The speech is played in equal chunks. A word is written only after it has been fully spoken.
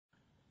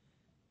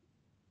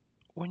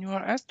When you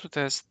are asked to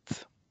test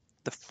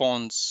the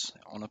fonts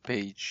on a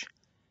page,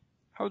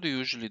 how do you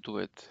usually do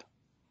it?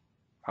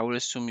 I will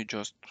assume you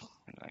just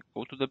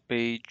go to the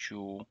page,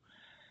 you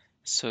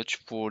search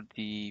for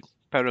the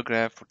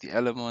paragraph or the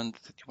element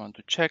that you want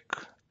to check,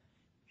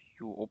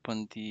 you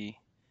open the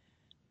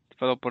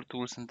developer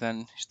tools and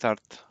then start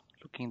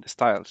looking at the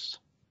styles.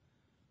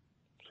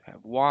 So you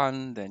have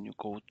one, then you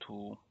go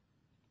to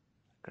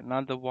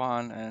another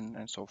one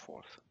and so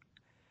forth.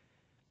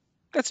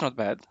 That's not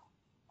bad.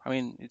 I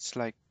mean, it's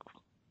like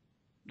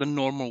the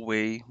normal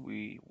way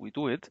we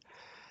do it.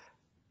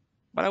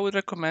 But I would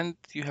recommend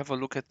you have a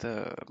look at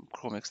the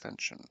Chrome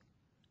extension.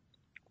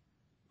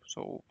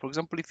 So, for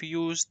example, if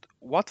you used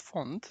what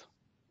font,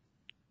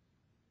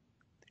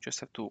 you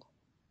just have to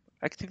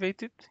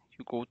activate it.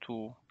 You go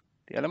to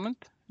the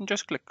element and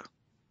just click.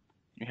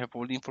 You have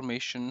all the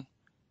information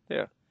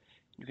there.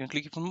 You can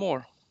click even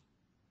more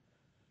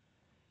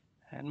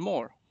and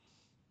more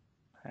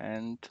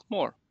and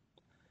more.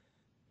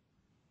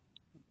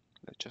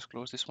 Let's just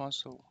close this one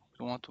so we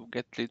don't want to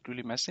get it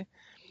really messy.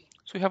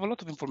 So you have a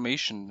lot of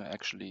information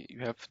actually.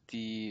 You have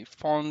the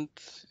font,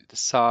 the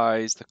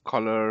size, the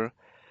color,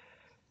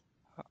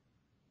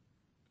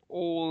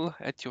 all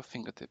at your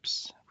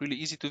fingertips. Really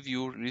easy to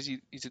view,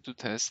 really easy to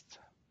test.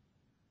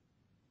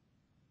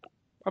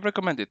 I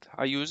recommend it.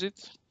 I use it.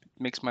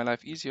 It makes my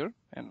life easier,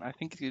 and I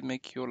think it will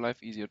make your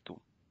life easier too.